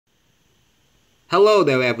Hello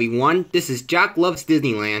there everyone, this is Jack Loves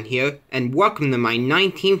Disneyland here, and welcome to my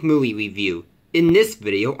 19th movie review. In this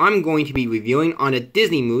video, I'm going to be reviewing on a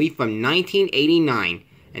Disney movie from 1989,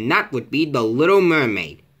 and that would be The Little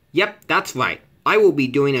Mermaid. Yep, that's right, I will be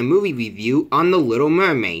doing a movie review on The Little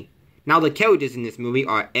Mermaid. Now the characters in this movie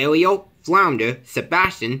are Ariel, Flounder,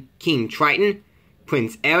 Sebastian, King Triton,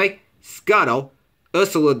 Prince Eric, Scuttle,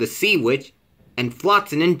 Ursula the Sea Witch, and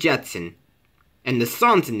Flotsam and Jetsam. And the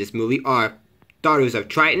songs in this movie are Daughters of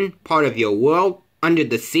Triton, Part of Your World, Under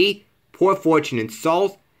the Sea, Poor Fortunate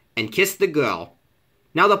Souls, and Kiss the Girl.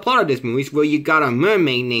 Now the plot of this movie is where you got a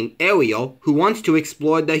mermaid named Ariel who wants to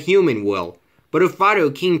explore the human world, but her father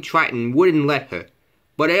King Triton wouldn't let her.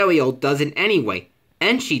 But Ariel does it anyway,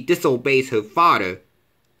 and she disobeys her father.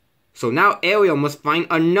 So now Ariel must find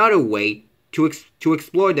another way to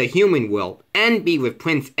explore the human world and be with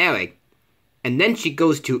Prince Eric. And then she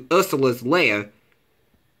goes to Ursula's lair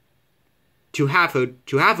to have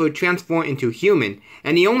her transform into human,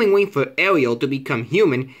 and the only way for Ariel to become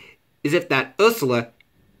human is if that Ursula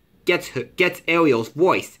gets Ariel's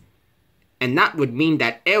voice, and that would mean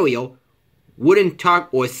that Ariel wouldn't talk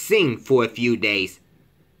or sing for a few days.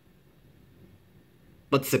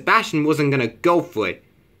 But Sebastian wasn't gonna go for it,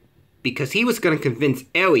 because he was gonna convince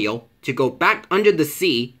Ariel to go back under the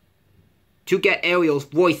sea to get Ariel's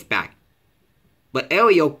voice back. But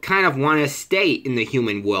Ariel kind of wanted to stay in the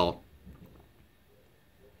human world.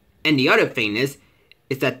 And the other thing is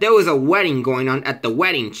that there was a wedding going on at the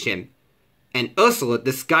wedding ship, and Ursula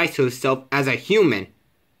disguised herself as a human,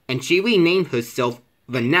 and she renamed herself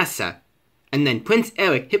Vanessa, and then Prince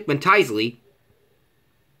Eric hypnotizedly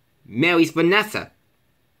marries Vanessa.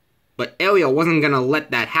 But Ariel wasn't gonna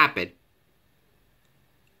let that happen.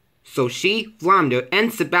 So she, Flounder,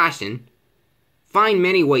 and Sebastian find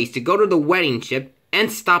many ways to go to the wedding ship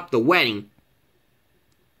and stop the wedding,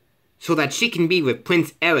 so that she can be with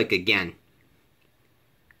Prince Eric again.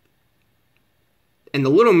 And The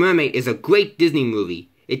Little Mermaid is a great Disney movie.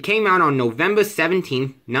 It came out on November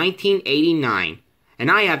 17th, 1989. And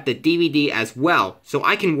I have the DVD as well, so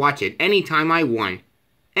I can watch it anytime I want.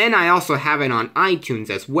 And I also have it on iTunes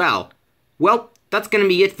as well. Well, that's gonna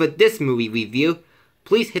be it for this movie review.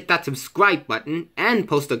 Please hit that subscribe button and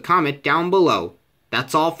post a comment down below.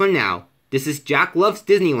 That's all for now. This is Jack Loves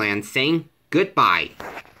Disneyland saying goodbye.